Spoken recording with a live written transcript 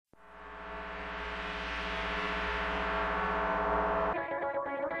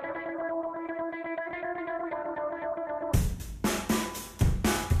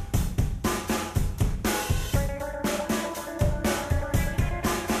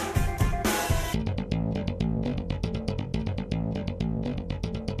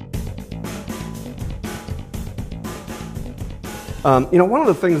One of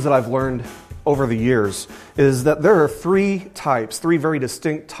the things that I've learned over the years is that there are three very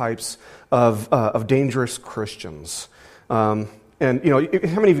distinct types of dangerous Christians. How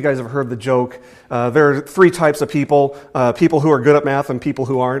many of you guys have heard the joke, there are three types of people, people who are good at math and people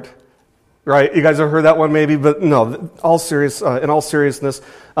who aren't? Right? You guys have heard that one maybe, but no, in all seriousness,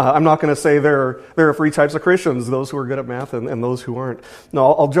 I'm not going to say there are three types of Christians, those who are good at math and those who aren't. No,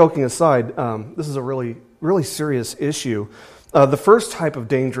 all joking aside, this is a really, really serious issue. The first type of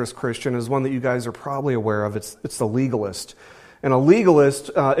dangerous Christian is one that you guys are probably aware of. It's the legalist. And a legalist,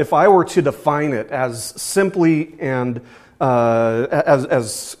 if I were to define it as simply and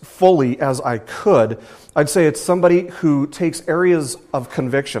as fully as I could, I'd say it's somebody who takes areas of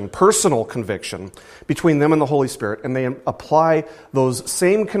conviction, personal conviction, between them and the Holy Spirit, and they apply those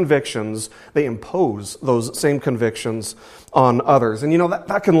same convictions, they impose those same convictions on others. And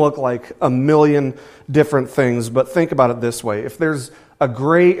that can look like a million different things, but think about it this way. If there's a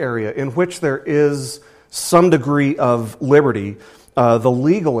gray area in which there is some degree of liberty, the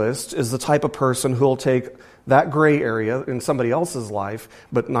legalist is the type of person who will take that gray area in somebody else's life,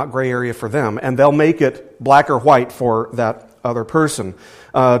 but not gray area for them, and they'll make it black or white for that other person.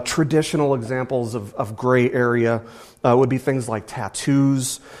 Traditional examples of gray area would be things like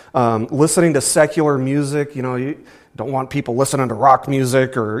tattoos, listening to secular music. You don't want people listening to rock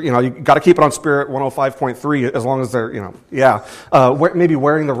music, or you got to keep it on Spirit 105.3 as long as they're maybe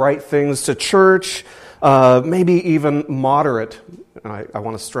wearing the right things to church. Maybe even moderate, and I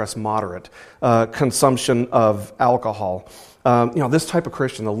want to stress moderate, consumption of alcohol. This type of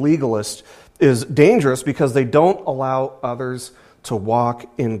Christian, the legalist, is dangerous because they don't allow others to walk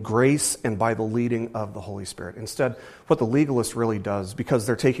in grace and by the leading of the Holy Spirit. Instead, what the legalist really does, because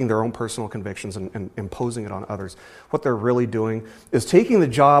they're taking their own personal convictions and imposing it on others, what they're really doing is taking the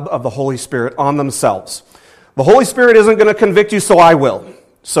job of the Holy Spirit on themselves. The Holy Spirit isn't going to convict you, so I will.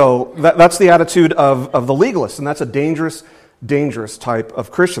 So that's the attitude of the legalist, and that's a dangerous type of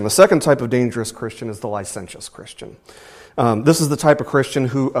Christian. The second type of dangerous Christian is the licentious Christian. This is the type of Christian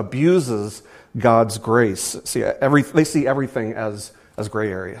who abuses God's grace. They see everything as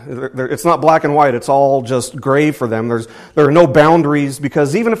gray area. It's not black and white. It's all just gray for them. There are no boundaries,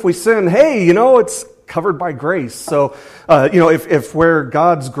 because even if we sin, it's covered by grace. So, if where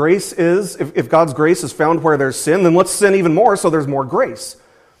God's grace is, if God's grace is found where there's sin, then let's sin even more so there's more grace.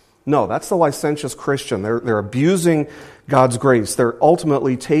 No, that's the licentious Christian. They're abusing God's grace. They're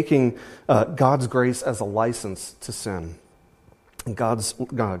ultimately taking God's grace as a license to sin. God's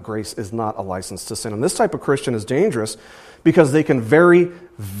grace is not a license to sin. And this type of Christian is dangerous because they can very,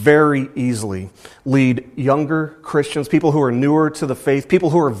 very easily lead younger Christians, people who are newer to the faith,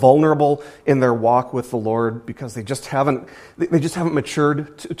 people who are vulnerable in their walk with the Lord, because they just haven't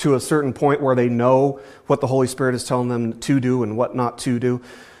matured to a certain point where they know what the Holy Spirit is telling them to do and what not to do.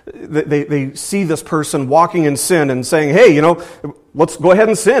 They see this person walking in sin and saying, hey, let's go ahead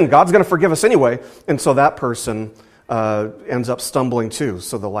and sin. God's going to forgive us anyway. And so that person ends up stumbling too.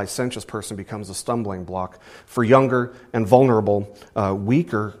 So the licentious person becomes a stumbling block for younger and vulnerable,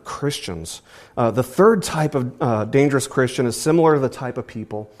 weaker Christians. The third type of dangerous Christian is similar to the type of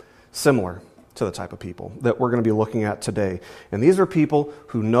people that we're going to be looking at today. And these are people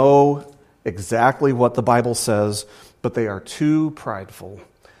who know exactly what the Bible says, but they are too prideful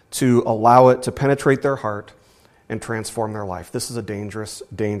to allow it to penetrate their heart and transform their life. This is a dangerous,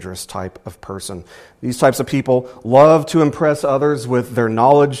 dangerous type of person. These types of people love to impress others with their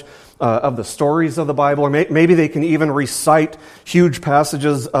knowledge of the stories of the Bible, or maybe they can even recite huge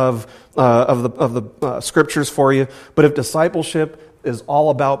passages of the scriptures for you. But if discipleship is all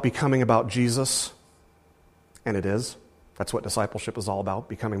about becoming about Jesus, and it is, that's what discipleship is all about,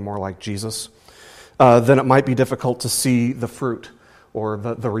 becoming more like Jesus, then it might be difficult to see the fruit or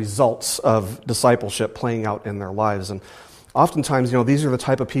the results of discipleship playing out in their lives. And oftentimes, these are the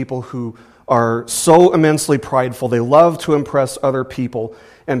type of people who are so immensely prideful. They love to impress other people.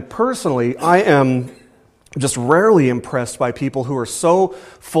 And personally, I am just rarely impressed by people who are so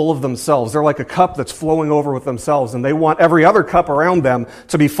full of themselves. They're like a cup that's flowing over with themselves, and they want every other cup around them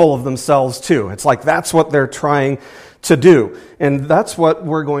to be full of themselves too. It's like that's what they're trying to do. And that's what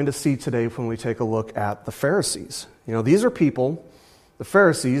we're going to see today when we take a look at the Pharisees. These are people, the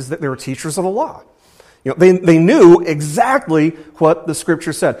Pharisees, that they were teachers of the law. They knew exactly what the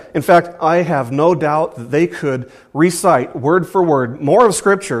Scripture said. In fact, I have no doubt that they could recite word for word more of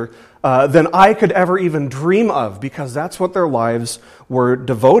Scripture than I could ever even dream of, because that's what their lives were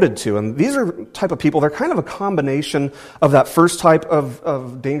devoted to. And these are the type of people, they're kind of a combination of that first type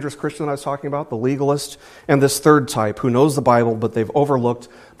of dangerous Christian that I was talking about, the legalist, and this third type who knows the Bible, but they've overlooked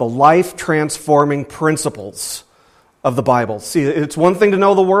the life-transforming principles of the Bible. See, it's one thing to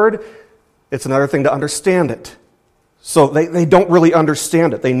know the Word, it's another thing to understand it. So they don't really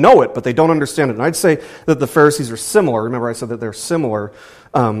understand it. They know it, but they don't understand it. And I'd say that the Pharisees are similar. Remember, I said that they're similar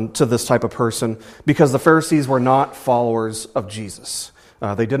to this type of person because the Pharisees were not followers of Jesus.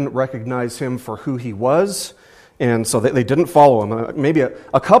 They didn't recognize him for who he was, and so they didn't follow him. Maybe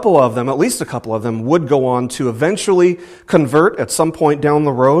a couple of them, at least a couple of them, would go on to eventually convert at some point down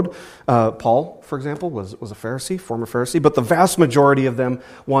the road. Paul, for example, was a Pharisee, former Pharisee, but the vast majority of them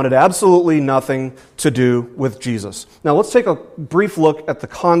wanted absolutely nothing to do with Jesus. Now let's take a brief look at the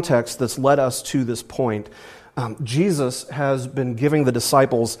context that's led us to this point. Jesus has been giving the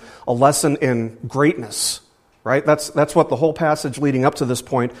disciples a lesson in greatness. Right? That's what the whole passage leading up to this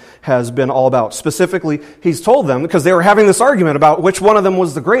point has been all about. Specifically, he's told them, because they were having this argument about which one of them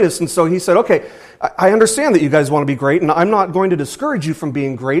was the greatest, and so he said, okay, I understand that you guys want to be great, and I'm not going to discourage you from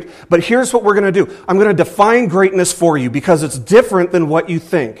being great, but here's what we're going to do. I'm going to define greatness for you, because it's different than what you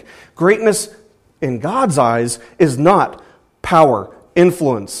think. Greatness, in God's eyes, is not power,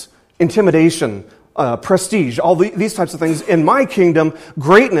 influence, intimidation, prestige, all these types of things. In my kingdom,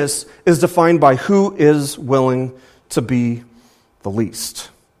 greatness is defined by who is willing to be the least.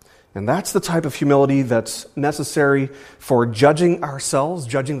 And that's the type of humility that's necessary for judging ourselves,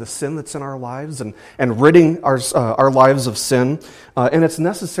 judging the sin that's in our lives, and ridding our lives of sin. And it's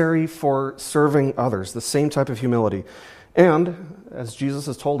necessary for serving others, the same type of humility. And, as Jesus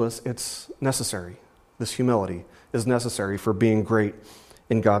has told us, it's necessary. This humility is necessary for being great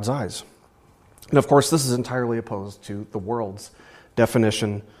in God's eyes. And of course, this is entirely opposed to the world's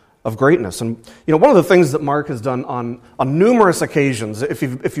definition of greatness. And one of the things that Mark has done on numerous occasions, if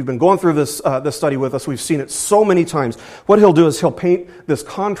you've been going through this study with us, we've seen it so many times. What he'll do is he'll paint this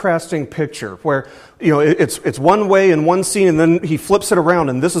contrasting picture where it's one way in one scene, and then he flips it around,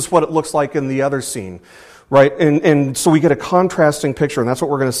 and this is what it looks like in the other scene. Right? And so we get a contrasting picture, and that's what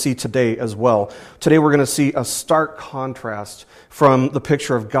we're going to see today as well. Today we're going to see a stark contrast from the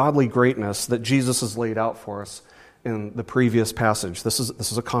picture of godly greatness that Jesus has laid out for us in the previous passage. This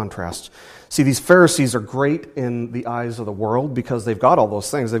is a contrast. See, these Pharisees are great in the eyes of the world because they've got all those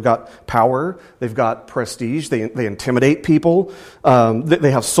things. They've got power, they've got prestige, they intimidate people,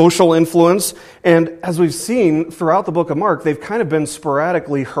 they have social influence, and as we've seen throughout the book of Mark, they've kind of been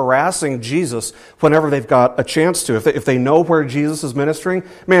sporadically harassing Jesus whenever they've got a chance to. If they know where Jesus is ministering,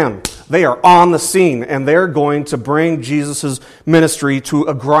 man, they are on the scene, and they're going to bring Jesus' ministry to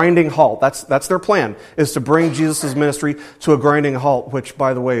a grinding halt. That's their plan, is to bring Jesus' ministry to a grinding halt, which,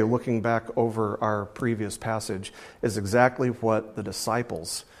 by the way, looking back over our previous passage, is exactly what the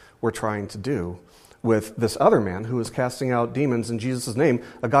disciples were trying to do with this other man who was casting out demons in Jesus' name,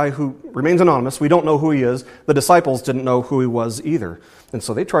 a guy who remains anonymous. We don't know who he is. The disciples didn't know who he was either. And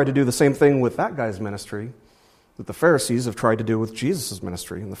so they tried to do the same thing with that guy's ministry that the Pharisees have tried to do with Jesus'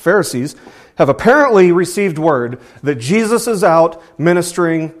 ministry. And the Pharisees have apparently received word that Jesus is out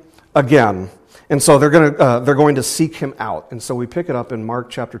ministering again. And so they're going to seek him out. And so we pick it up in Mark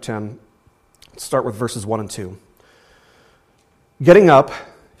chapter 10. Let's start with verses 1 and 2. Getting up,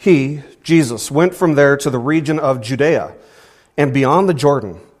 he, Jesus, went from there to the region of Judea and beyond the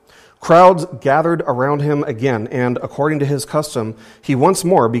Jordan. Crowds gathered around him again, and according to his custom, he once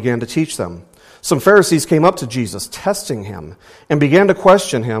more began to teach them. Some Pharisees came up to Jesus, testing him, and began to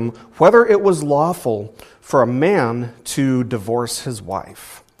question him whether it was lawful for a man to divorce his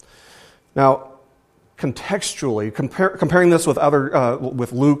wife. Now, contextually, comparing this with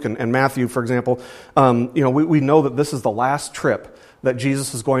with Luke and Matthew, for example, we know that this is the last trip that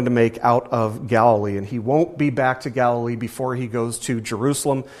Jesus is going to make out of Galilee, and he won't be back to Galilee before he goes to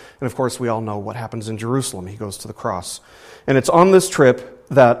Jerusalem. And of course, we all know what happens in Jerusalem. He goes to the cross. And it's on this trip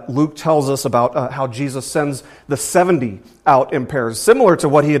that Luke tells us about how Jesus sends the 70 out in pairs, similar to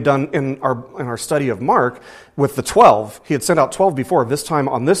what he had done in our study of Mark with the 12. He had sent out 12 before. This time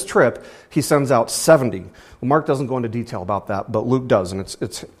on this trip, he sends out 70. Well, Mark doesn't go into detail about that, but Luke does, and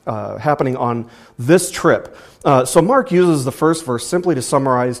it's happening on this trip. So Mark uses the first verse simply to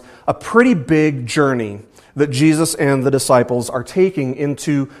summarize a pretty big journey that Jesus and the disciples are taking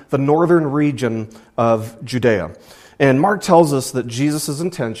into the northern region of Judea. And Mark tells us that Jesus'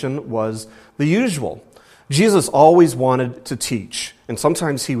 intention was the usual. Jesus always wanted to teach, and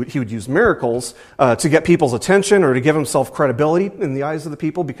sometimes he would use miracles to get people's attention or to give himself credibility in the eyes of the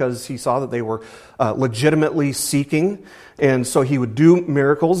people because he saw that they were legitimately seeking, and so he would do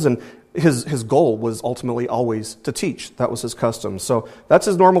miracles, and his goal was ultimately always to teach. That was his custom. So that's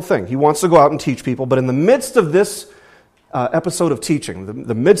his normal thing. He wants to go out and teach people, but in the midst of this episode of teaching,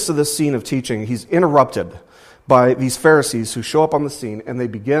 the midst of this scene of teaching, he's interrupted by these Pharisees who show up on the scene, and they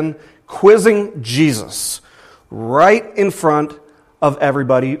begin quizzing Jesus right in front of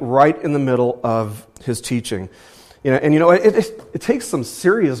everybody, right in the middle of his teaching. It takes some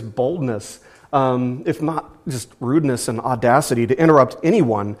serious boldness, if not just rudeness and audacity, to interrupt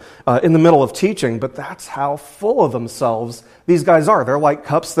anyone in the middle of teaching, but that's how full of themselves these guys are. They're like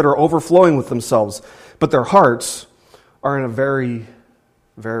cups that are overflowing with themselves, but their hearts are in a very,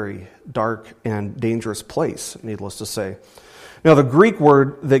 very dark and dangerous place, needless to say. Now, the Greek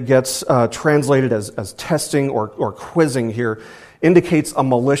word that gets translated as testing or quizzing here indicates a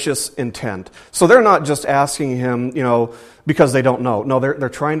malicious intent. So they're not just asking him, because they don't know. No, they're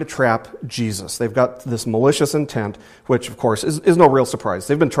trying to trap Jesus. They've got this malicious intent, which, of course, is no real surprise.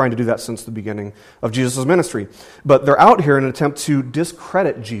 They've been trying to do that since the beginning of Jesus' ministry. But they're out here in an attempt to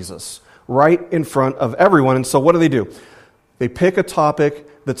discredit Jesus right in front of everyone. And so what do? They pick a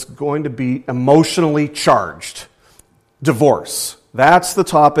topic that's going to be emotionally charged. Divorce. That's the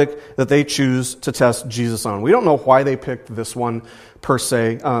topic that they choose to test Jesus on. We don't know why they picked this one per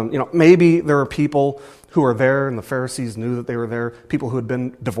se. Maybe there are people who are there, and the Pharisees knew that they were there, people who had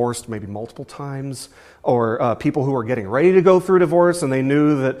been divorced maybe multiple times, or people who were getting ready to go through divorce, and they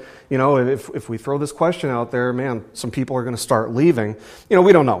knew that, if we throw this question out there, man, some people are going to start leaving.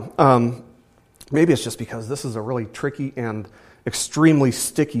 We don't know. Maybe it's just because this is a really tricky and extremely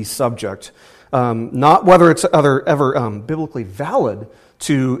sticky subject. Not whether it's ever biblically valid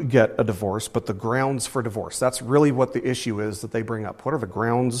to get a divorce, but the grounds for divorce. That's really what the issue is that they bring up. What are the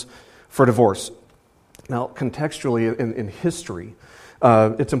grounds for divorce? Now, contextually in history,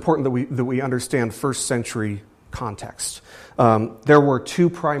 it's important that we understand first century context. There were two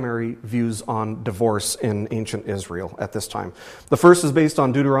primary views on divorce in ancient Israel at this time. The first is based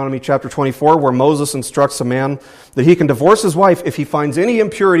on Deuteronomy chapter 24, where Moses instructs a man that he can divorce his wife if he finds any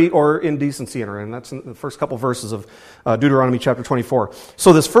impurity or indecency in her. And that's in the first couple verses of Deuteronomy chapter 24.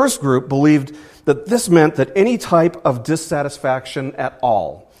 So this first group believed that this meant that any type of dissatisfaction at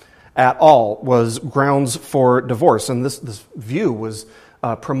all was grounds for divorce. And this view was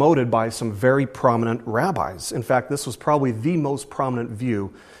promoted by some very prominent rabbis. In fact, this was probably the most prominent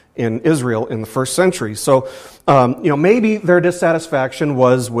view in Israel in the first century. So, maybe their dissatisfaction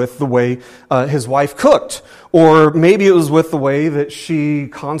was with the way his wife cooked, or maybe it was with the way that she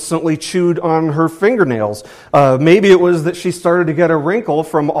constantly chewed on her fingernails. Maybe it was that she started to get a wrinkle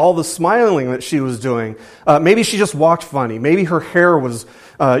from all the smiling that she was doing. Maybe she just walked funny. Maybe her hair was,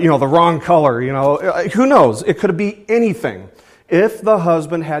 the wrong color. Who knows? It could be anything. If the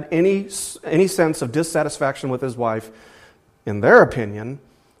husband had any sense of dissatisfaction with his wife, in their opinion,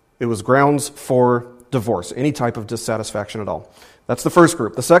 it was grounds for divorce, any type of dissatisfaction at all. That's the first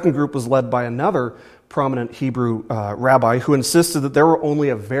group. The second group was led by another prominent Hebrew rabbi who insisted that there were only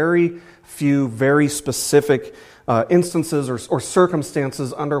a very few, very specific instances or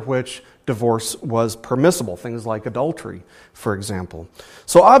circumstances under which divorce was permissible, things like adultery, for example.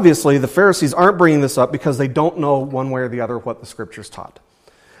 So obviously, the Pharisees aren't bringing this up because they don't know one way or the other what the Scriptures taught.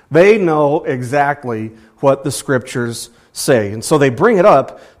 They know exactly what the Scriptures say. And so they bring it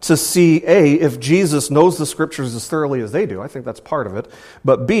up to see, A, if Jesus knows the Scriptures as thoroughly as they do. I think that's part of it.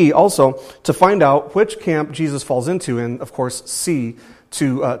 But B, also, to find out which camp Jesus falls into, and of course, C,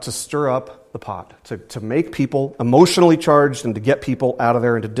 to stir up the pot, to make people emotionally charged and to get people out of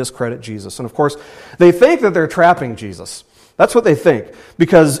there and to discredit Jesus. And of course, they think that they're trapping Jesus. That's what they think.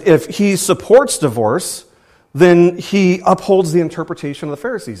 Because if he supports divorce, then he upholds the interpretation of the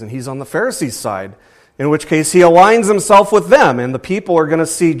Pharisees, and he's on the Pharisees' side, in which case he aligns himself with them, and the people are going to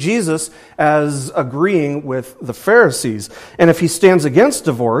see Jesus as agreeing with the Pharisees. And if he stands against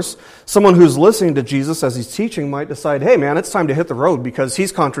divorce, someone who's listening to Jesus as he's teaching might decide, hey man, it's time to hit the road because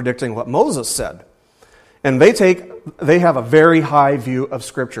he's contradicting what Moses said. And they have a very high view of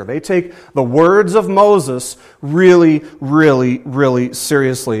Scripture. They take the words of Moses really, really, really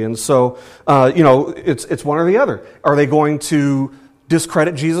seriously. And so, it's one or the other. Are they going to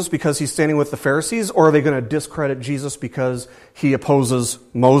discredit Jesus because he's standing with the Pharisees, or are they going to discredit Jesus because he opposes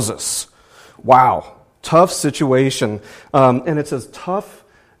Moses? Wow. Tough situation. And it's as tough,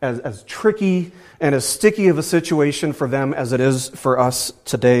 as tricky, and as sticky of a situation for them as it is for us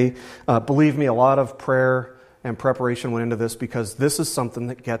today. Believe me, a lot of prayer and preparation went into this because this is something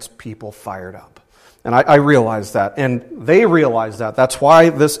that gets people fired up. And I realize that, and they realize that. That's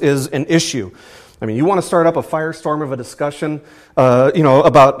why this is an issue. I mean, you want to start up a firestorm of a discussion,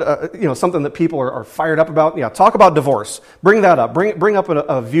 about something that people are fired up about. Yeah, talk about divorce. Bring that up. Bring up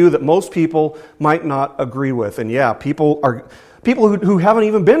a view that most people might not agree with. And yeah, people who haven't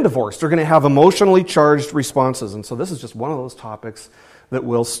even been divorced are going to have emotionally charged responses. And so this is just one of those topics that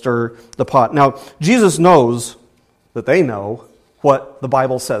will stir the pot. Now, Jesus knows that they know what the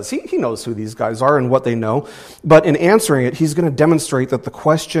Bible says. He knows who these guys are and what they know. But in answering it, he's going to demonstrate that the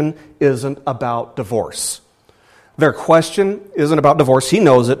question isn't about divorce. Their question isn't about divorce. He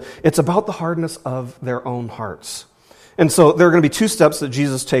knows it. It's about the hardness of their own hearts. And so there are going to be two steps that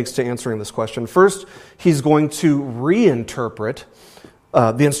Jesus takes to answering this question. First, he's going to reinterpret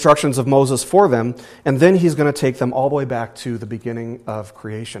the instructions of Moses for them, and then he's going to take them all the way back to the beginning of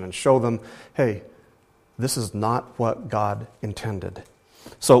creation and show them, hey, this is not what God intended.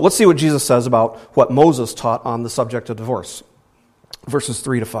 So let's see what Jesus says about what Moses taught on the subject of divorce. Verses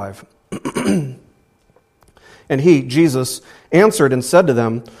 3 to 5. And he, Jesus, answered and said to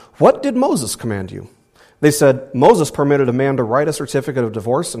them, "What did Moses command you?" They said, "Moses permitted a man to write a certificate of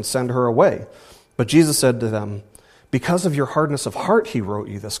divorce and send her away." But Jesus said to them, "Because of your hardness of heart, he wrote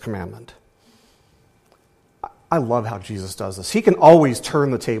you this commandment." I love how Jesus does this. He can always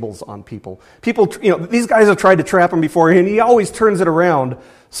turn the tables on people. These guys have tried to trap him before, and he always turns it around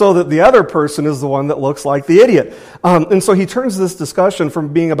so that the other person is the one that looks like the idiot. And so he turns this discussion from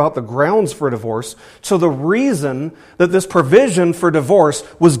being about the grounds for divorce to the reason that this provision for divorce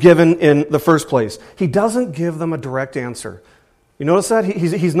was given in the first place. He doesn't give them a direct answer. You notice that?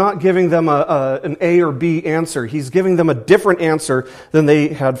 He's not giving them an A or B answer. He's giving them a different answer than they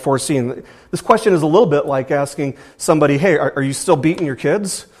had foreseen. This question is a little bit like asking somebody, hey, are you still beating your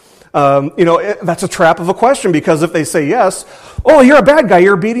kids? That's a trap of a question, because if they say yes, oh, you're a bad guy,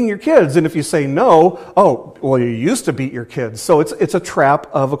 you're beating your kids. And if you say no, oh, well, you used to beat your kids. So it's a trap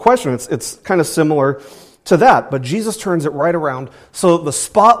of a question. It's kind of similar to that. But Jesus turns it right around so the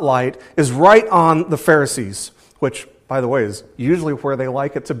spotlight is right on the Pharisees, which, by the way, is usually where they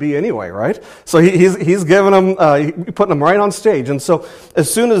like it to be anyway, right? So he's giving them, putting them right on stage. And so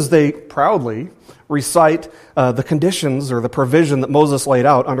as soon as they proudly recite the conditions or the provision that Moses laid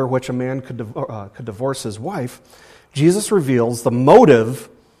out under which a man could divorce his wife, Jesus reveals the motive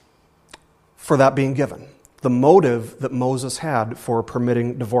for that being given, the motive that Moses had for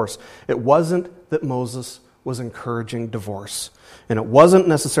permitting divorce. It wasn't that Moses was encouraging divorce, and it wasn't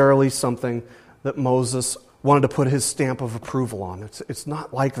necessarily something that Moses wanted to put his stamp of approval on. It's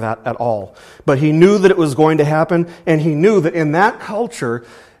not like that at all. But he knew that it was going to happen, and he knew that in that culture,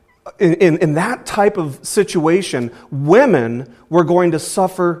 in that type of situation, women were going to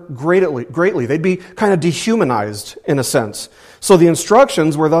suffer greatly. They'd be kind of dehumanized in a sense. So the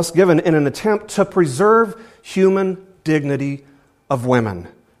instructions were thus given in an attempt to preserve human dignity of women.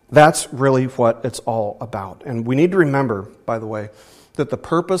 That's really what it's all about. And we need to remember, by the way, that the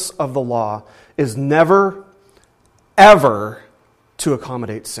purpose of the law is never, ever to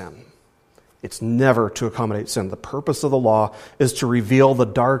accommodate sin. It's never to accommodate sin. The purpose of the law is to reveal the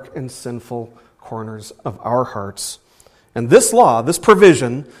dark and sinful corners of our hearts. And this law, this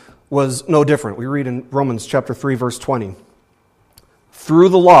provision, was no different. We read in Romans chapter 3, verse 20. Through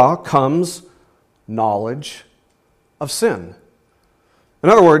the law comes knowledge of sin. In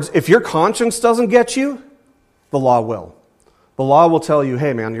other words, if your conscience doesn't get you, the law will. The law will tell you,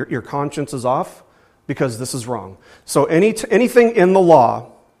 hey man, your conscience is off because this is wrong. So anything in the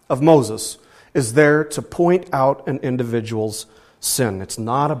law of Moses is there to point out an individual's sin. It's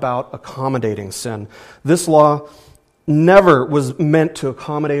not about accommodating sin. This law never was meant to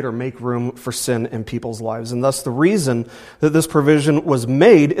accommodate or make room for sin in people's lives. And thus the reason that this provision was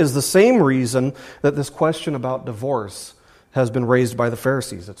made is the same reason that this question about divorce has been raised by the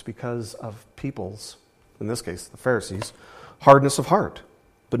Pharisees. It's because of people's, in this case the Pharisees, hardness of heart.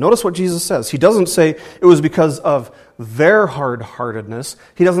 But notice what Jesus says. He doesn't say it was because of their hard-heartedness.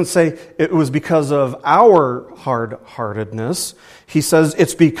 He doesn't say it was because of our hard-heartedness. He says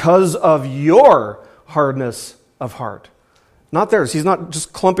it's because of your hardness of heart. Not theirs. He's not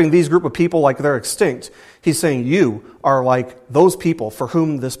just clumping these group of people like they're extinct. He's saying you are like those people for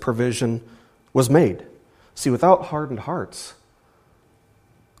whom this provision was made. See, without hardened hearts,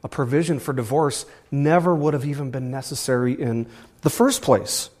 a provision for divorce never would have even been necessary in the first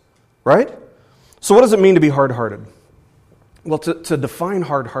place, right? So what does it mean to be hard-hearted? Well, to define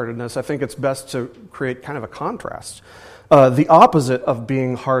hard-heartedness, I think it's best to create kind of a contrast. The opposite of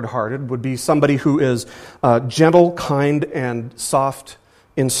being hard-hearted would be somebody who is gentle, kind, and soft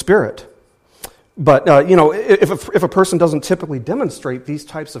in spirit. But, if a person doesn't typically demonstrate these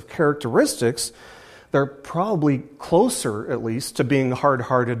types of characteristics, they're probably closer, at least, to being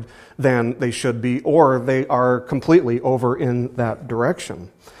hard-hearted than they should be, or they are completely over in that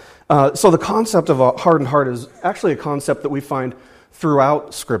direction. So the concept of a hardened heart is actually a concept that we find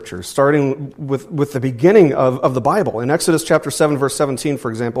throughout Scripture, starting with the beginning of the Bible. In Exodus chapter 7, verse 17,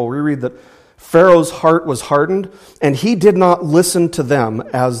 for example, we read that Pharaoh's heart was hardened, and he did not listen to them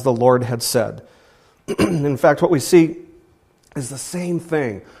as the Lord had said. In fact, what we see is the same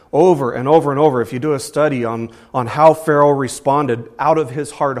thing over and over and over. If you do a study on how Pharaoh responded out of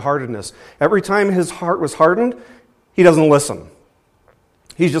his hard-heartedness, every time his heart was hardened, he doesn't listen.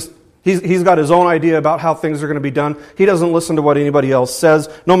 He's got his own idea about how things are going to be done. He doesn't listen to what anybody else says,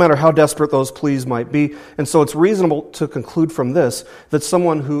 no matter how desperate those pleas might be. And so it's reasonable to conclude from this that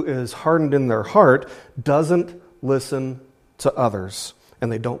someone who is hardened in their heart doesn't listen to others,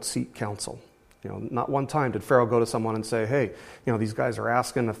 and they don't seek counsel. Not one time did Pharaoh go to someone and say, hey, these guys are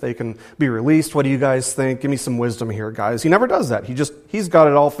asking if they can be released. What do you guys think? Give me some wisdom here, guys. He never does that. He's got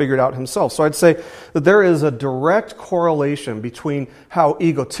it all figured out himself. So I'd say that there is a direct correlation between how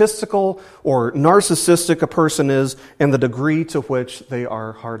egotistical or narcissistic a person is and the degree to which they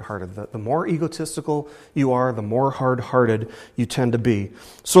are hard-hearted. The more egotistical you are, the more hard-hearted you tend to be.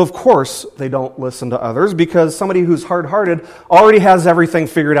 So of course they don't listen to others, because somebody who's hard-hearted already has everything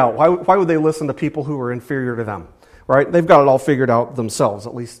figured out. Why would they listen to people who are inferior to them? Right? They've got it all figured out themselves,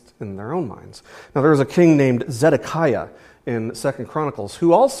 at least in their own minds. Now, there was a king named Zedekiah in 2 Chronicles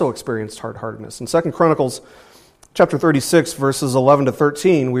who also experienced hard-heartedness. In 2 Chronicles chapter 36, verses 11 to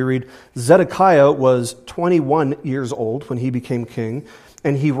 13, we read, Zedekiah was 21 years old when he became king,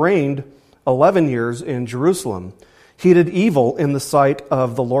 and he reigned 11 years in Jerusalem. He did evil in the sight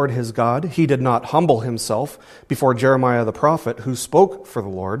of the Lord his God. He did not humble himself before Jeremiah the prophet, who spoke for the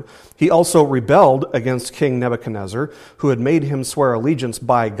Lord. He also rebelled against King Nebuchadnezzar, who had made him swear allegiance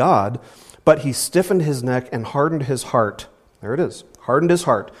by God, but he stiffened his neck and hardened his heart. There it is, hardened his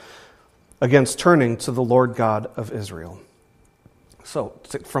heart against turning to the Lord God of Israel. So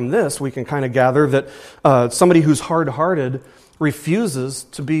from this, we can kind of gather that somebody who's hard-hearted refuses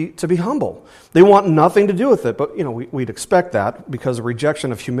to be humble. They want nothing to do with it, but we'd expect that, because a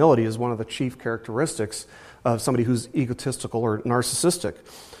rejection of humility is one of the chief characteristics of somebody who's egotistical or narcissistic.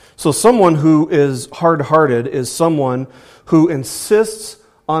 So someone who is hard-hearted is someone who insists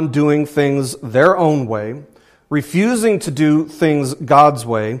on doing things their own way, refusing to do things God's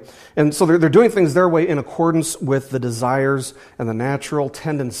way, and so they're doing things their way in accordance with the desires and the natural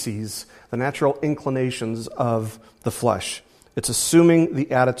tendencies, the natural inclinations of the flesh. It's assuming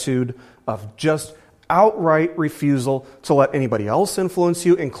the attitude of just outright refusal to let anybody else influence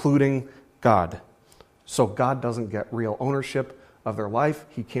you, including God. So God doesn't get real ownership of their life.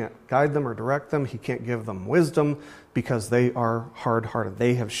 He can't guide them or direct them. He can't give them wisdom, because they are hard-hearted.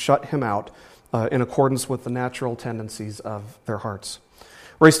 They have shut him out in accordance with the natural tendencies of their hearts.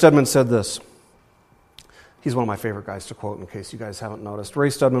 Ray Stedman said this. He's one of my favorite guys to quote, in case you guys haven't noticed. Ray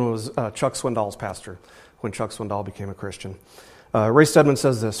Stedman was Chuck Swindoll's pastor when Chuck Swindoll became a Christian. Ray Stedman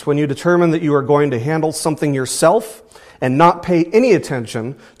says this: when you determine that you are going to handle something yourself and not pay any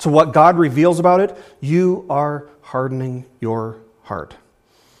attention to what God reveals about it, you are hardening your heart.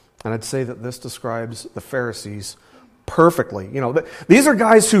 And I'd say that this describes the Pharisees perfectly. These are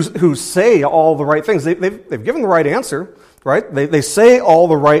guys who say all the right things. They've given the right answer, right? They say all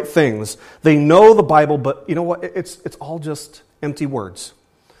the right things. They know the Bible, but you know what? It's all just empty words.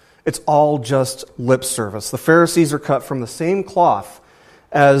 It's all just lip service. The Pharisees are cut from the same cloth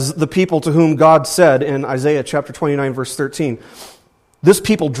as the people to whom God said in Isaiah chapter 29, verse 13, "This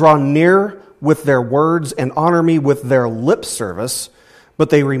people draw near with their words and honor me with their lip service, but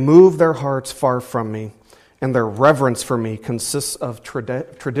they remove their hearts far from me, and their reverence for me consists of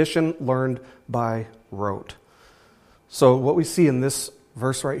tradition learned by rote." So what we see in this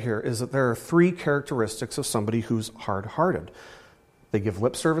verse right here is that there are three characteristics of somebody who's hard-hearted. They give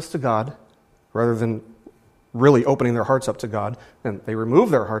lip service to God rather than really opening their hearts up to God, and they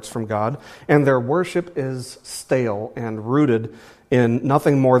remove their hearts from God, and their worship is stale and rooted in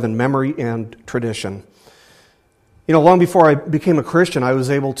nothing more than memory and tradition. Long before I became a Christian, I was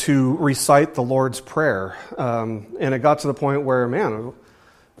able to recite the Lord's Prayer, and it got to the point where,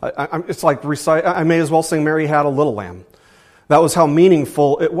 it's like I may as well sing "Mary Had a Little Lamb." That was how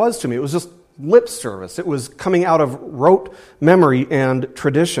meaningful it was to me. It was just lip service. It was coming out of rote memory and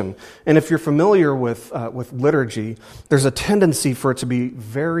tradition. And if you're familiar with liturgy, there's a tendency for it to be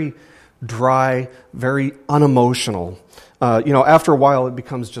very dry, very unemotional. After a while, it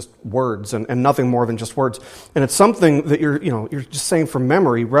becomes just words and nothing more than just words. And it's something that you're just saying from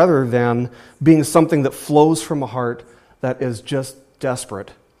memory, rather than being something that flows from a heart that is just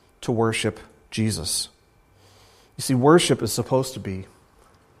desperate to worship Jesus. You see, worship is supposed to be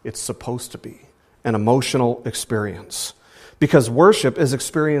an emotional experience, because worship is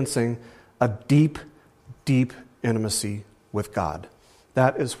experiencing a deep, deep intimacy with God.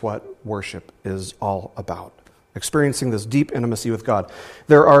 That is what worship is all about, experiencing this deep intimacy with God.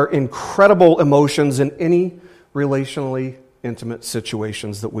 There are incredible emotions in any relationally intimate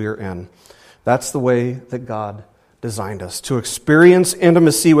situations that we are in. That's the way that God designed us, to experience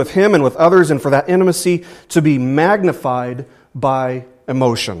intimacy with Him and with others, and for that intimacy to be magnified by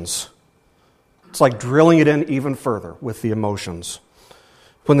emotions. It's like drilling it in even further with the emotions.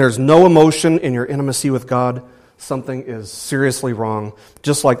 When there's no emotion in your intimacy with God, something is seriously wrong,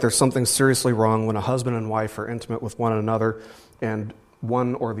 just like there's something seriously wrong when a husband and wife are intimate with one another and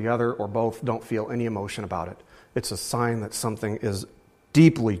one or the other or both don't feel any emotion about it. It's a sign that something is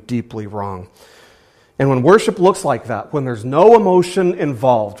deeply, deeply wrong. And when worship looks like that, when there's no emotion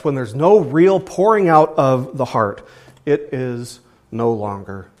involved, when there's no real pouring out of the heart, it is no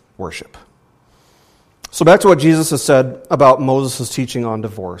longer worship. So back to what Jesus has said about Moses' teaching on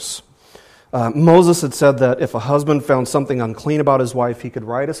divorce. Moses had said that if a husband found something unclean about his wife, he could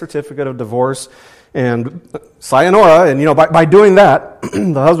write a certificate of divorce and sayonara. And, by doing that,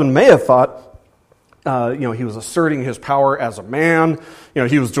 the husband may have thought, he was asserting his power as a man.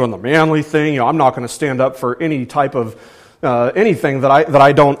 He was doing the manly thing. I'm not going to stand up for any type of anything that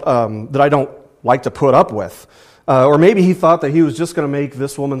I don't like to put up with. Or maybe he thought that he was just going to make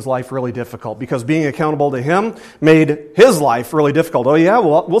this woman's life really difficult because being accountable to him made his life really difficult. Oh yeah,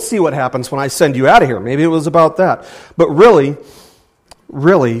 well, we'll see what happens when I send you out of here. Maybe it was about that. But really,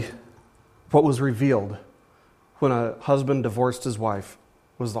 what was revealed when a husband divorced his wife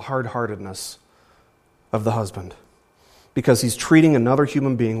was the hard-heartedness of the husband, because he's treating another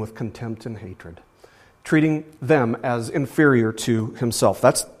human being with contempt and hatred, treating them as inferior to himself.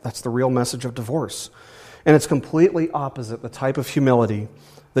 That's the real message of divorce. And it's completely opposite the type of humility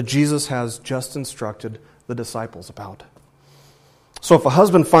that Jesus has just instructed the disciples about. So if a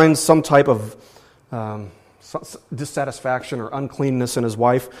husband finds some type of dissatisfaction or uncleanness in his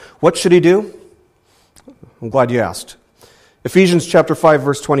wife, what should he do? I'm glad you asked. Ephesians chapter 5,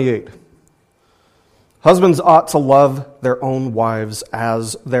 verse 28. Husbands ought to love their own wives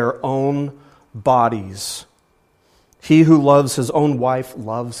as their own bodies. He who loves his own wife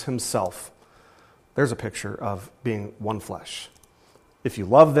loves himself. There's a picture of being one flesh. If you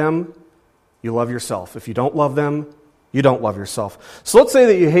love them, you love yourself. If you don't love them, you don't love yourself. So let's say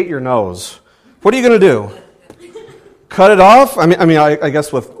that you hate your nose. What are you going to do? Cut it off? I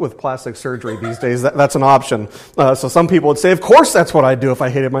guess with plastic surgery these days, that's an option. So some people would say, of course that's what I'd do if I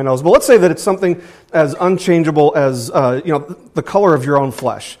hated my nose. But let's say that it's something as unchangeable as the color of your own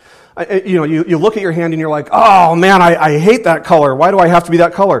flesh. You look at your hand and you're like, oh man, I hate that color. Why do I have to be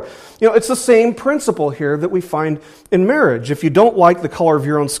that color? It's the same principle here that we find in marriage. If you don't like the color of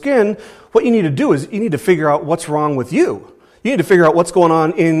your own skin, what you need to do is you need to figure out what's wrong with you. You need to figure out what's going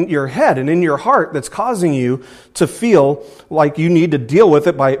on in your head and in your heart that's causing you to feel like you need to deal with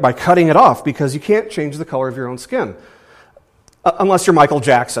it by cutting it off, because you can't change the color of your own skin. Unless you're Michael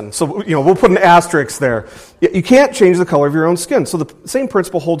Jackson. So, we'll put an asterisk there. You can't change the color of your own skin. So the same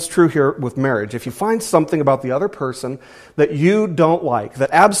principle holds true here with marriage. If you find something about the other person that you don't like, that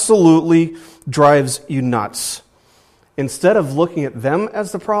absolutely drives you nuts, instead of looking at them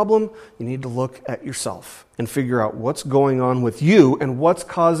as the problem, you need to look at yourself and figure out what's going on with you and what's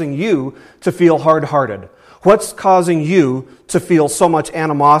causing you to feel hard-hearted. What's causing you to feel so much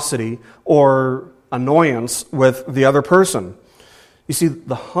animosity or annoyance with the other person. You see,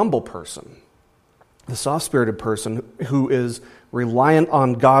 the humble person, the soft-spirited person who is reliant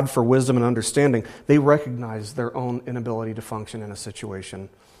on God for wisdom and understanding, they recognize their own inability to function in a situation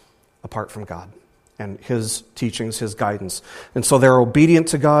apart from God and His teachings, His guidance. And so they're obedient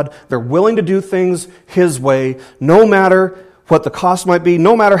to God. They're willing to do things His way, no matter what the cost might be,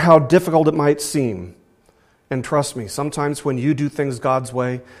 no matter how difficult it might seem. And trust me, sometimes when you do things God's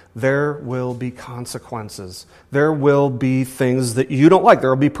way, there will be consequences. There will be things that you don't like. There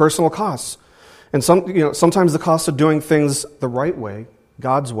will be personal costs. And sometimes the costs of doing things the right way,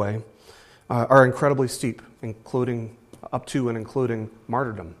 God's way, are incredibly steep, including up to and including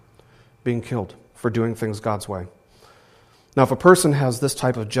martyrdom, being killed for doing things God's way. Now, if a person has this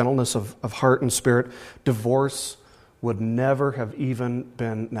type of gentleness of heart and spirit, divorce would never have even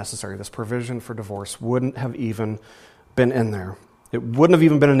been necessary. This provision for divorce wouldn't have even been in there. It wouldn't have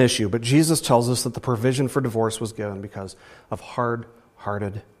even been an issue. But Jesus tells us that the provision for divorce was given because of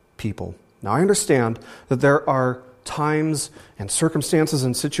hard-hearted people. Now, I understand that there are times and circumstances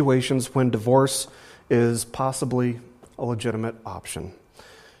and situations when divorce is possibly a legitimate option.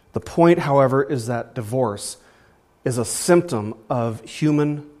 The point, however, is that divorce is a symptom of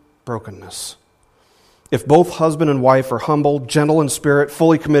human brokenness. If both husband and wife are humble, gentle in spirit,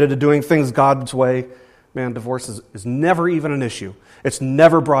 fully committed to doing things God's way, man, divorce is never even an issue. It's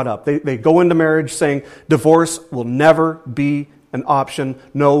never brought up. They go into marriage saying divorce will never be an option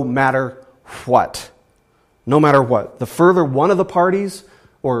no matter what. No matter what. The further one of the parties,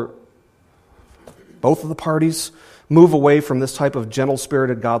 or both of the parties move away from this type of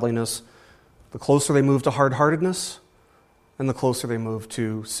gentle-spirited godliness, the closer they move to hard-heartedness, and the closer they move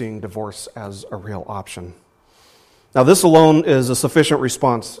to seeing divorce as a real option. Now, this alone is a sufficient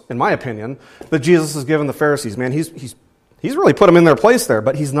response, in my opinion, that Jesus has given the Pharisees. Man, he's really put them in their place there,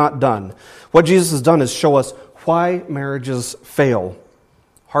 but he's not done. What Jesus has done is show us why marriages fail.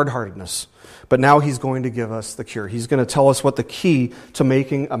 Hard-heartedness. But now he's going to give us the cure. He's going to tell us what the key to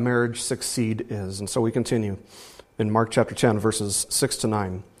making a marriage succeed is. And so we continue in Mark chapter 10, verses 6 to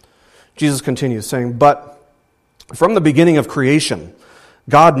 9. Jesus continues saying, "But from the beginning of creation,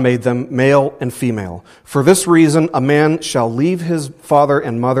 God made them male and female. For this reason, a man shall leave his father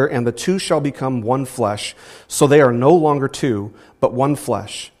and mother, and the two shall become one flesh. So they are no longer two, but one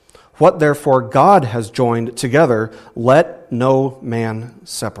flesh. What therefore God has joined together, let no man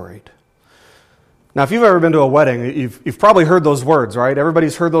separate." Now, if you've ever been to a wedding, you've probably heard those words, right?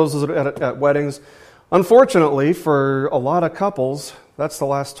 Everybody's heard those at weddings. Unfortunately, for a lot of couples, that's the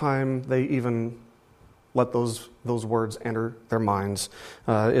last time they even let those words enter their minds.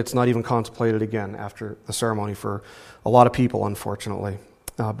 It's not even contemplated again after the ceremony for a lot of people, unfortunately.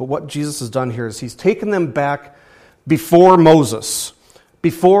 But what Jesus has done here is he's taken them back before Moses,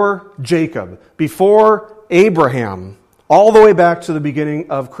 before Jacob, before Abraham, all the way back to the beginning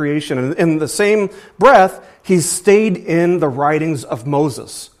of creation. And in the same breath, he's stayed in the writings of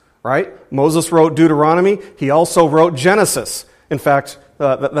Moses, right? Moses wrote Deuteronomy. He also wrote Genesis. In fact,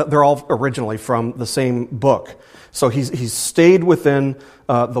 they're all originally from the same book. So he's stayed within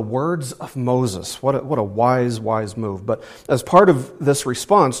the words of Moses. What a wise move. But as part of this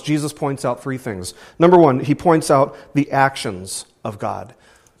response, Jesus points out three things. Number one, he points out the actions of God.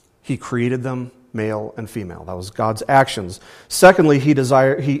 He created them male and female. That was God's actions. Secondly, he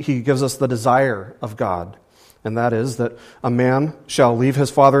gives us the desire of God. And that is that a man shall leave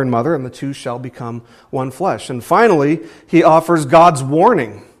his father and mother, and the two shall become one flesh. And finally, he offers God's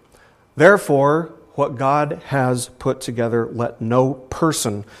warning. Therefore, what God has put together, let no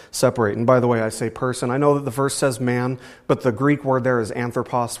person separate. And by the way, I say person. I know that the verse says man, but the Greek word there is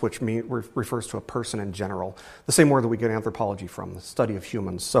anthropos, which refers to a person in general. The same word that we get anthropology from, the study of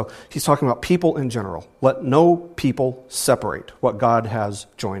humans. So he's talking about people in general. Let no people separate what God has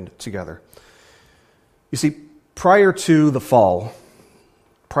joined together. You see, prior to the fall,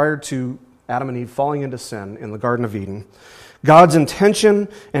 prior to Adam and Eve falling into sin in the Garden of Eden, God's intention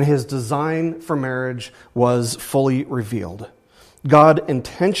and his design for marriage was fully revealed. God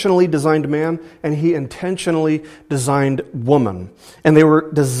intentionally designed man, and he intentionally designed woman. And they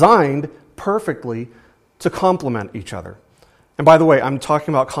were designed perfectly to complement each other. And by the way, I'm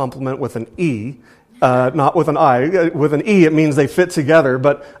talking about complement with an E, not with an I. With an E, it means they fit together,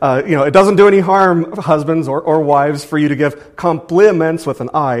 but it doesn't do any harm, husbands or wives, for you to give compliments with an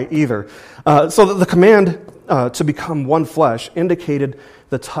I either. So that the command to become one flesh indicated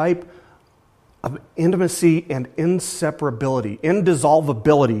the type of intimacy and inseparability,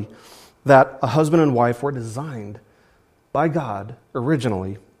 indissolubility that a husband and wife were designed by God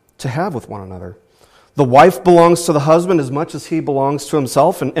originally to have with one another. The wife belongs to the husband as much as he belongs to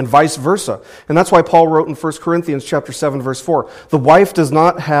himself, and vice versa. And that's why Paul wrote in 1 Corinthians chapter 7, verse 4, "The wife does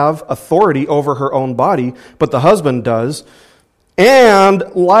not have authority over her own body, but the husband does. And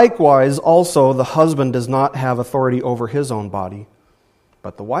likewise, also, the husband does not have authority over his own body,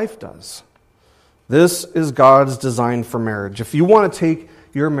 but the wife does." This is God's design for marriage. If you want to take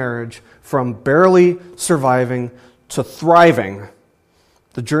your marriage from barely surviving to thriving,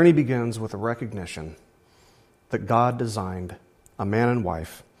 the journey begins with a recognition that God designed a man and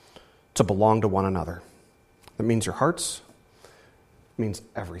wife to belong to one another. That means your hearts, it means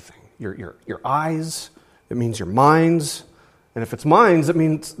everything. Your eyes, it means your minds. And if it's minds, it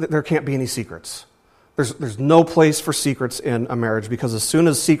means that there can't be any secrets. There's no place for secrets in a marriage, because as soon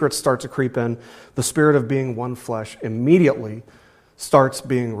as secrets start to creep in, the spirit of being one flesh immediately starts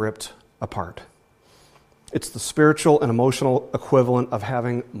being ripped apart. It's the spiritual and emotional equivalent of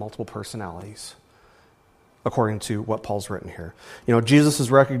having multiple personalities, according to what Paul's written here. Jesus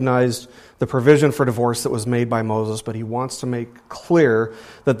has recognized the provision for divorce that was made by Moses, but he wants to make clear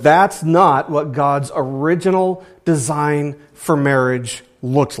that that's not what God's original design for marriage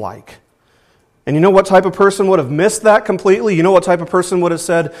looked like. And you know what type of person would have missed that completely? You know what type of person would have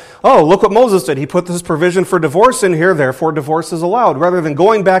said, "Oh, look what Moses did. He put this provision for divorce in here, therefore divorce is allowed." Rather than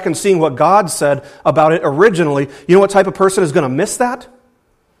going back and seeing what God said about it originally, you know what type of person is going to miss that?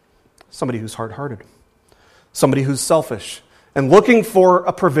 Somebody who's hard-hearted. Somebody who's selfish and looking for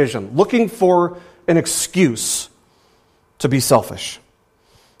a provision, looking for an excuse to be selfish.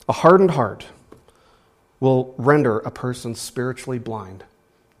 A hardened heart will render a person spiritually blind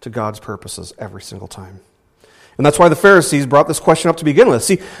to God's purposes every single time. And that's why the Pharisees brought this question up to begin with.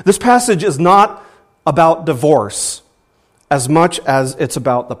 See, this passage is not about divorce as much as it's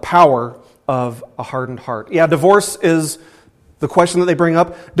about the power of a hardened heart. Yeah, divorce is the question that they bring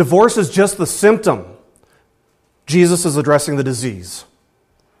up. Divorce is just the symptom. Jesus is addressing the disease.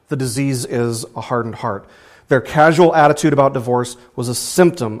 The disease is a hardened heart. Their casual attitude about divorce was a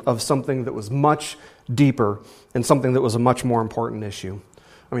symptom of something that was much deeper and something that was a much more important issue.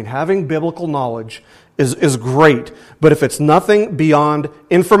 I mean, having biblical knowledge is great, but if it's nothing beyond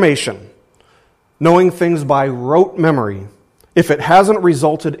information, knowing things by rote memory, if it hasn't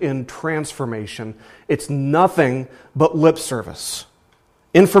resulted in transformation, it's nothing but lip service.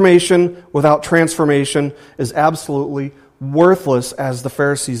 Information without transformation is absolutely worthless, as the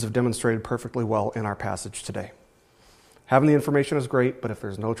Pharisees have demonstrated perfectly well in our passage today. Having the information is great, but if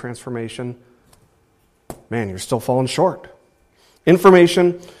there's no transformation, man, you're still falling short.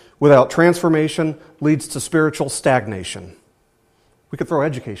 Information without transformation leads to spiritual stagnation. We could throw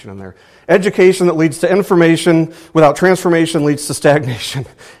education in there. Education that leads to information without transformation leads to stagnation.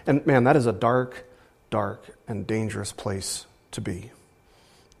 And man, that is a dark, dark, and dangerous place to be.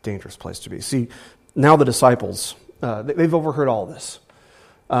 Dangerous place to be. See, now the disciples, they've overheard all this.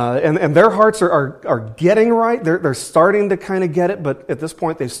 And their hearts are getting right. They're starting to kind of get it, but at this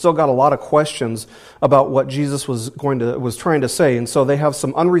point they've still got a lot of questions about what Jesus was trying to say, and so they have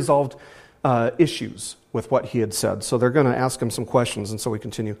some unresolved issues with what he had said. So they're going to ask him some questions, and so we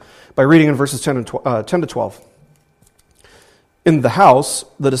continue by reading in verses 10 to 12. In the house,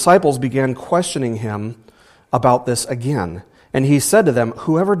 the disciples began questioning him about this again, and he said to them,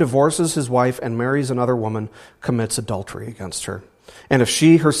 "Whoever divorces his wife and marries another woman commits adultery against her. And if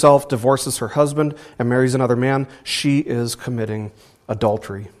she herself divorces her husband and marries another man, she is committing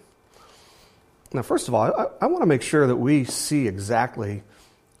adultery." Now, first of all, I want to make sure that we see exactly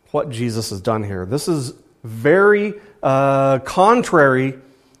what Jesus has done here. This is very contrary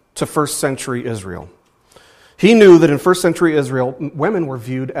to first century Israel. He knew that in first century Israel, women were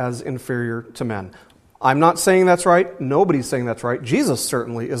viewed as inferior to men. I'm not saying that's right. Nobody's saying that's right. Jesus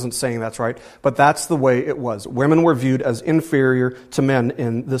certainly isn't saying that's right, but that's the way it was. Women were viewed as inferior to men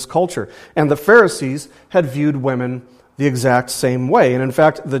in this culture. And the Pharisees had viewed women the exact same way. And in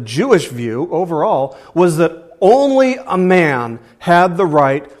fact, the Jewish view overall was that only a man had the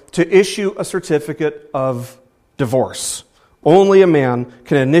right to issue a certificate of divorce. Only a man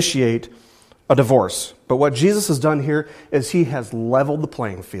can initiate a divorce. But what Jesus has done here is he has leveled the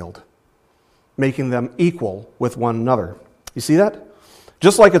playing field, making them equal with one another. You see that?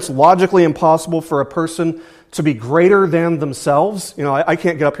 Just like it's logically impossible for a person to be greater than themselves. You know, I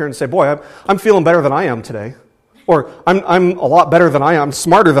can't get up here and say, boy, I'm feeling better than I am today. Or I'm a lot better than I am,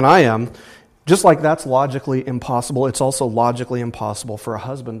 smarter than I am. Just like that's logically impossible, it's also logically impossible for a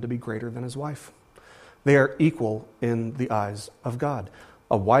husband to be greater than his wife. They are equal in the eyes of God.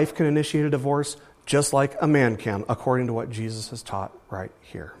 A wife can initiate a divorce just like a man can, according to what Jesus has taught right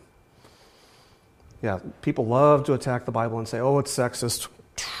here. Yeah, people love to attack the Bible and say, oh, it's sexist.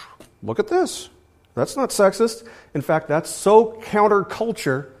 Look at this. That's not sexist. In fact, that's so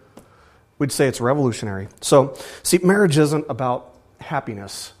counterculture, we'd say it's revolutionary. So, see, marriage isn't about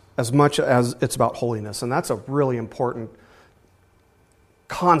happiness as much as it's about holiness. And that's a really important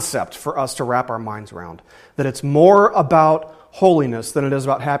concept for us to wrap our minds around. That it's more about holiness than it is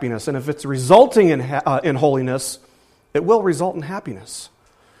about happiness. And if it's resulting in holiness, it will result in happiness.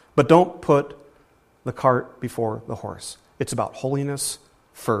 But don't put the cart before the horse. It's about holiness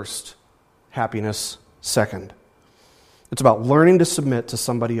first, happiness second. It's about learning to submit to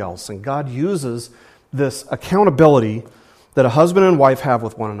somebody else. And God uses this accountability that a husband and wife have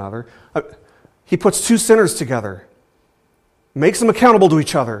with one another. He puts two sinners together, makes them accountable to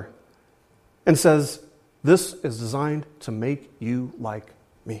each other, and says, this is designed to make you like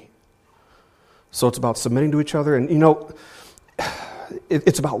me. So it's about submitting to each other. And, you know,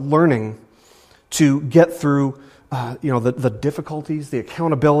 it's about learning to get through the difficulties, the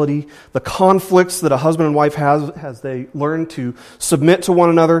accountability, the conflicts that a husband and wife have as they learn to submit to one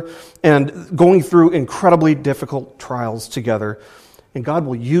another and going through incredibly difficult trials together. And God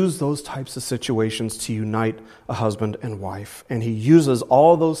will use those types of situations to unite a husband and wife. And He uses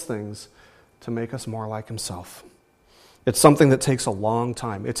all those things to make us more like Himself. It's something that takes a long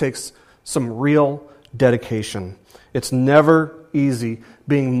time. It takes some real dedication. It's never easy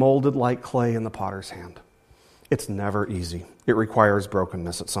being molded like clay in the potter's hand. It's never easy. It requires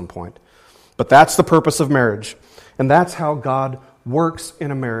brokenness at some point. But that's the purpose of marriage. And that's how God works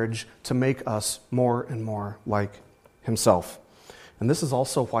in a marriage to make us more and more like Himself. And this is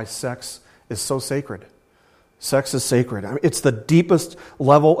also why sex is so sacred. Sex is sacred. I mean, it's the deepest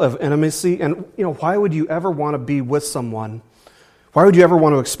level of intimacy. And, why would you ever want to be with someone? Why would you ever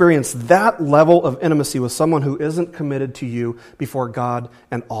want to experience that level of intimacy with someone who isn't committed to you before God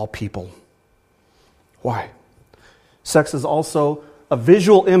and all people? Why? Sex is also a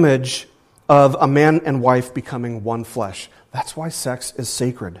visual image of a man and wife becoming one flesh. That's why sex is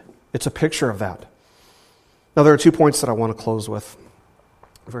sacred. It's a picture of that. Now, there are 2 points that I want to close with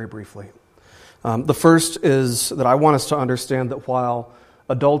very briefly. The first is that I want us to understand that while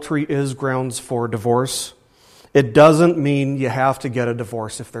adultery is grounds for divorce, it doesn't mean you have to get a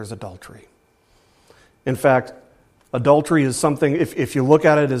divorce if there's adultery. In fact, adultery is something, if you look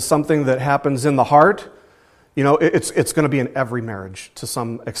at it as something that happens in the heart, it's going to be in every marriage to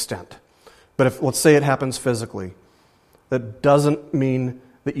some extent. But if, let's say it happens physically, that doesn't mean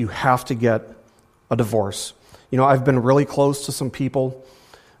that you have to get a divorce. I've been really close to some people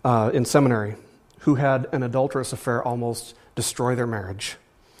in seminary who had an adulterous affair almost destroy their marriage,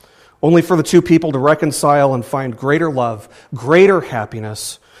 only for the two people to reconcile and find greater love, greater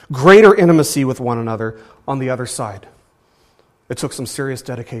happiness, greater intimacy with one another on the other side. It took some serious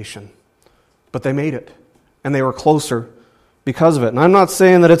dedication, but they made it, and they were closer because of it. And I'm not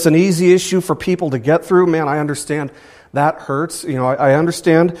saying that it's an easy issue for people to get through. Man, I understand that hurts. I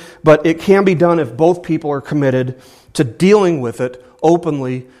understand, but it can be done if both people are committed to dealing with it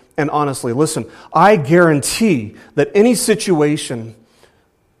openly and honestly. Listen, I guarantee that any situation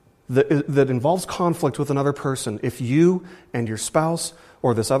that involves conflict with another person, if you and your spouse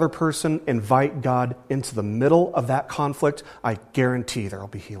or this other person invite God into the middle of that conflict, I guarantee there will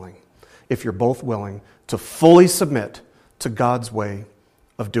be healing if you're both willing to fully submit to God's way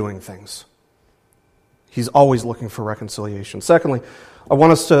of doing things. He's always looking for reconciliation. Secondly, I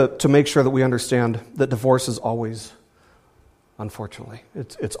want us to make sure that we understand that divorce is always, unfortunately,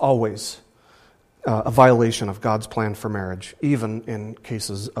 it's always a violation of God's plan for marriage, even in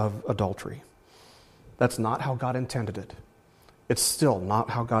cases of adultery. That's not how God intended it. It's still not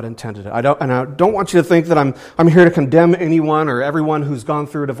how God intended it. I don't want you to think that I'm here to condemn anyone or everyone who's gone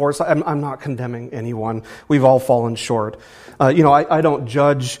through a divorce. I'm not condemning anyone. We've all fallen short. I don't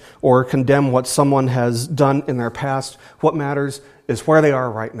judge or condemn what someone has done in their past. What matters is where they are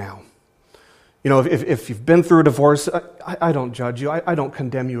right now. If you've been through a divorce, I don't judge you. I don't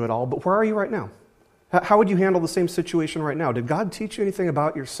condemn you at all. But where are you right now? How would you handle the same situation right now? Did God teach you anything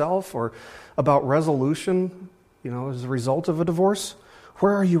about yourself or about resolution, as a result of a divorce?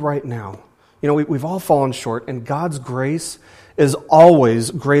 Where are you right now? We've all fallen short, and God's grace is always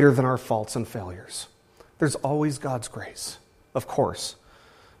greater than our faults and failures. There's always God's grace, of course.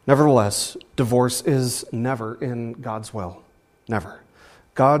 Nevertheless, divorce is never in God's will. Never.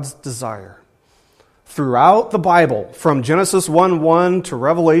 God's desire throughout the Bible, from Genesis 1:1 to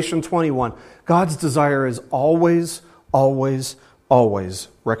Revelation 21, God's desire is always, always, always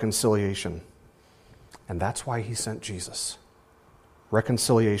reconciliation. And that's why He sent Jesus.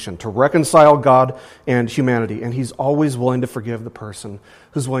 Reconciliation, to reconcile God and humanity. And He's always willing to forgive the person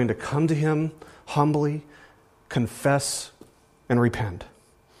who's willing to come to Him humbly, confess, and repent.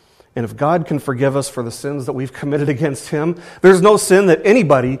 And if God can forgive us for the sins that we've committed against Him, there's no sin that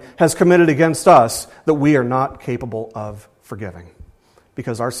anybody has committed against us that we are not capable of forgiving.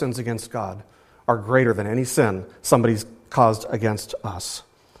 Because our sins against God are greater than any sin somebody's caused against us.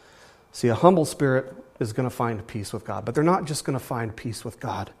 See, a humble spirit is going to find peace with God. But they're not just going to find peace with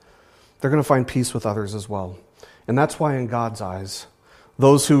God. They're going to find peace with others as well. And that's why in God's eyes,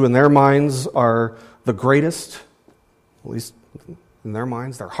 those who in their minds are the greatest, at least in their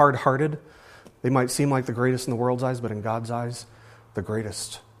minds, they're hard-hearted. They might seem like the greatest in the world's eyes, but in God's eyes, the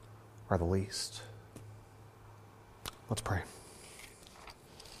greatest are the least. Let's pray.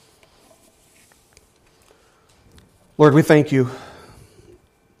 Lord, we thank You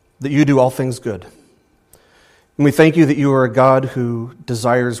that You do all things good. And we thank You that You are a God who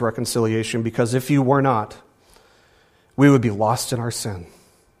desires reconciliation, because if You were not, we would be lost in our sin.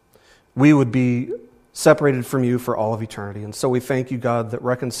 We would be separated from You for all of eternity. And so we thank You, God, that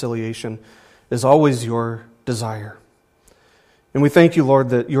reconciliation is always Your desire. And we thank You, Lord,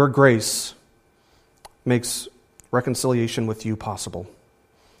 that Your grace makes reconciliation with You possible.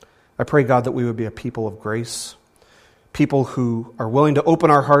 I pray, God, that we would be a people of grace, people who are willing to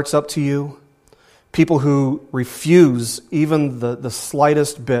open our hearts up to You, people who refuse even the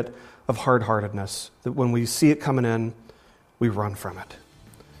slightest bit of hard-heartedness, that when we see it coming in, we run from it.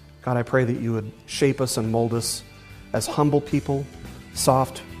 God, I pray that You would shape us and mold us as humble people,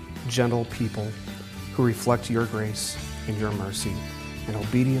 soft, gentle people who reflect Your grace and Your mercy and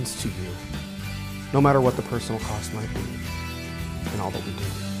obedience to You, no matter what the personal cost might be in all that we do.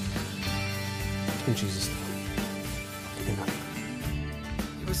 In Jesus' name. Amen.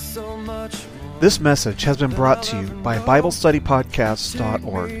 This message has been brought to you by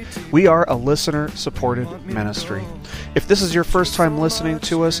BibleStudyPodcasts.org. We are a listener-supported ministry. If this is your first time listening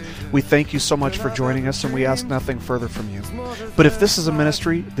to us, we thank you so much for joining us, and we ask nothing further from you. But if this is a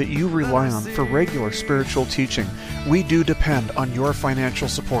ministry that you rely on for regular spiritual teaching, we do depend on your financial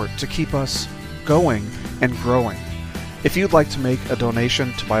support to keep us going and growing. If you'd like to make a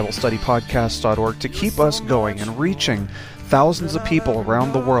donation to BibleStudyPodcasts.org to keep us going and reaching thousands of people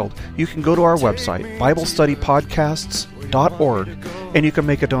around the world, you can go to our website, BibleStudyPodcasts.org, and you can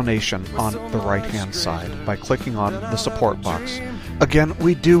make a donation on the right-hand side by clicking on the support box. Again,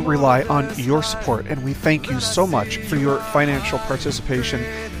 we do rely on your support, and we thank you so much for your financial participation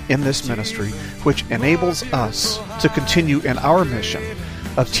in this ministry, which enables us to continue in our mission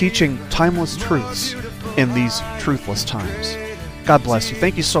of teaching timeless truths in these truthless times. God bless you.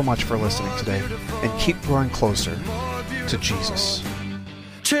 Thank you so much for listening today, and keep growing closer to Jesus.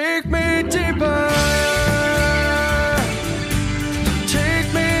 Take me deeper.